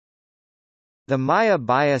The Maya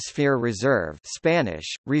Biosphere Reserve,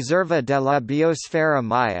 Spanish, Reserva de la Biosfera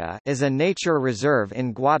Maya, is a nature reserve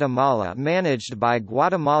in Guatemala managed by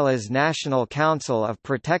Guatemala's National Council of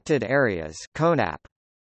Protected Areas (CONAP).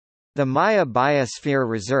 The Maya Biosphere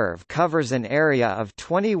Reserve covers an area of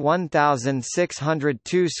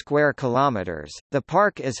 21,602 square kilometers. The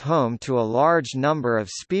park is home to a large number of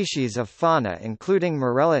species of fauna including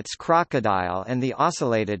Morellot's crocodile and the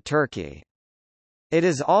ocellated turkey. It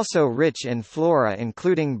is also rich in flora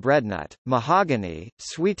including breadnut, mahogany,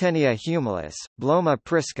 Swietenia humilis, Bloma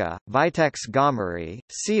prisca, Vitex gomeri,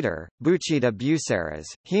 cedar, Buchita buceras,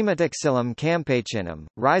 Hematoxylum campechinum,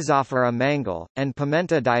 Rhizophora mangle, and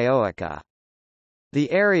Pimenta dioica. The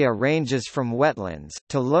area ranges from wetlands,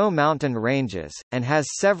 to low mountain ranges, and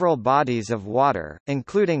has several bodies of water,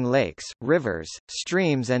 including lakes, rivers,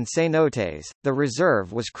 streams and cenotes. The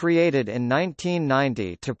reserve was created in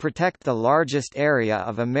 1990 to protect the largest area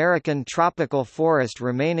of American tropical forest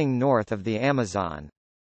remaining north of the Amazon.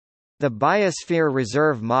 The Biosphere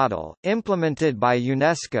Reserve model, implemented by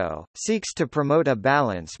UNESCO, seeks to promote a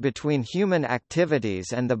balance between human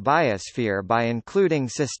activities and the biosphere by including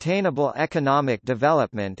sustainable economic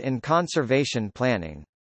development in conservation planning.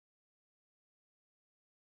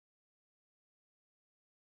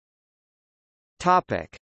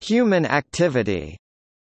 Topic: Human activity.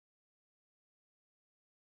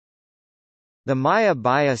 The Maya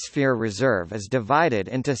Biosphere Reserve is divided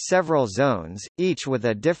into several zones, each with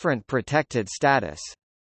a different protected status.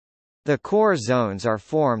 The core zones are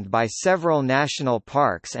formed by several national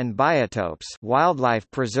parks and biotopes, wildlife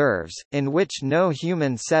preserves, in which no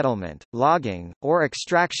human settlement, logging, or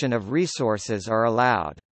extraction of resources are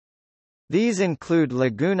allowed. These include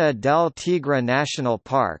Laguna del Tigre National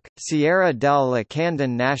Park, Sierra del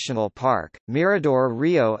Lacandon National Park, Mirador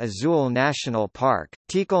Rio Azul National Park,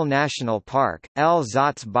 Tikal National Park, El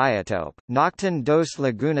Zotz Biotope, Noctin dos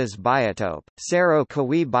Lagunas Biotope, Cerro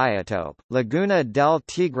Cahui Biotope, Laguna del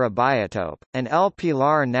Tigre Biotope, and El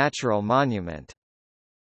Pilar Natural Monument.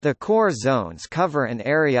 The core zones cover an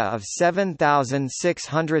area of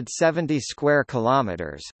 7,670 square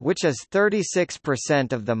kilometers, which is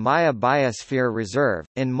 36% of the Maya Biosphere Reserve.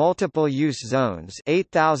 In multiple-use zones,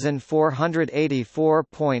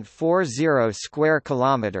 8,484.40 square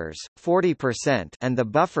kilometers, 40%, and the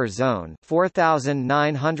buffer zone,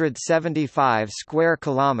 4,975 square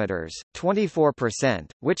kilometers, 24%,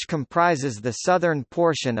 which comprises the southern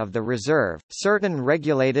portion of the reserve. Certain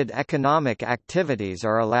regulated economic activities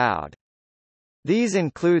are allowed. These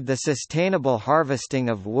include the sustainable harvesting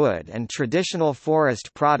of wood and traditional forest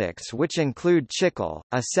products, which include chicle,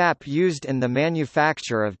 a sap used in the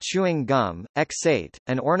manufacture of chewing gum, exate,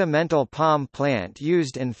 an ornamental palm plant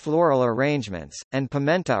used in floral arrangements, and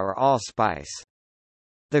pimenta or allspice.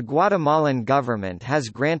 The Guatemalan government has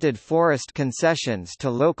granted forest concessions to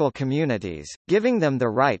local communities, giving them the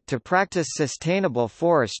right to practice sustainable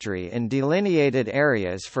forestry in delineated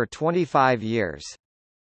areas for 25 years.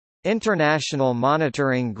 International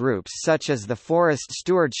monitoring groups such as the Forest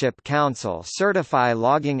Stewardship Council certify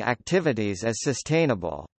logging activities as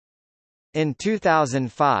sustainable. In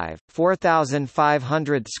 2005,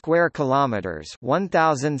 4,500 square kilometers,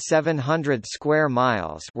 1,700 square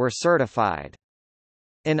miles were certified.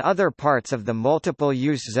 In other parts of the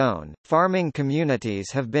multiple-use zone, farming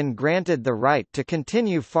communities have been granted the right to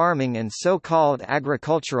continue farming in so-called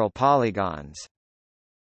agricultural polygons.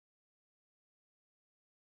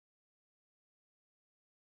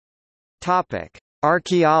 Topic: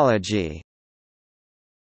 Archaeology.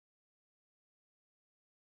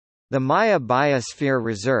 The Maya Biosphere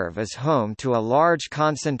Reserve is home to a large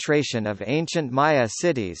concentration of ancient Maya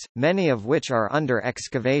cities, many of which are under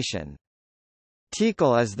excavation.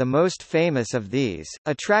 Tikal is the most famous of these,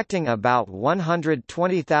 attracting about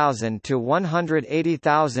 120,000 to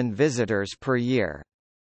 180,000 visitors per year.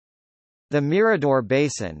 The Mirador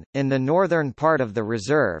Basin, in the northern part of the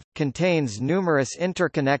reserve, contains numerous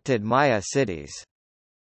interconnected Maya cities.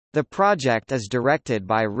 The project is directed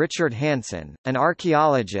by Richard Hansen, an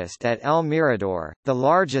archaeologist at El Mirador, the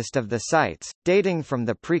largest of the sites, dating from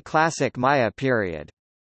the pre-classic Maya period.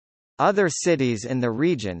 Other cities in the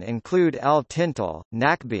region include El Tintal,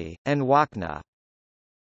 Nakbi, and Huacna.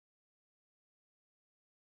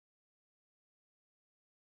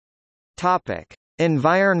 Topic: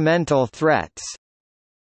 Environmental threats.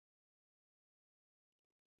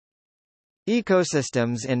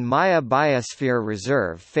 Ecosystems in Maya Biosphere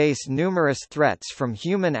Reserve face numerous threats from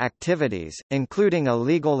human activities, including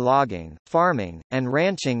illegal logging, farming, and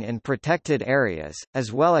ranching in protected areas,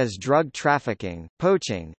 as well as drug trafficking,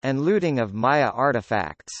 poaching, and looting of Maya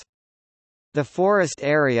artifacts. The forest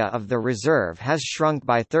area of the reserve has shrunk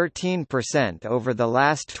by 13% over the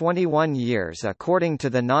last 21 years according to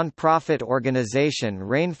the non-profit organization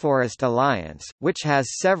Rainforest Alliance, which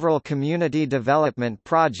has several community development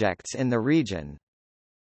projects in the region.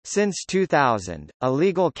 Since 2000,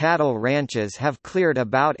 illegal cattle ranches have cleared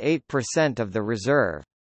about 8% of the reserve.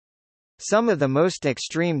 Some of the most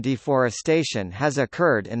extreme deforestation has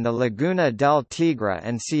occurred in the Laguna del Tigre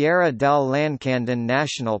and Sierra del Lancandon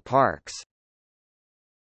national parks.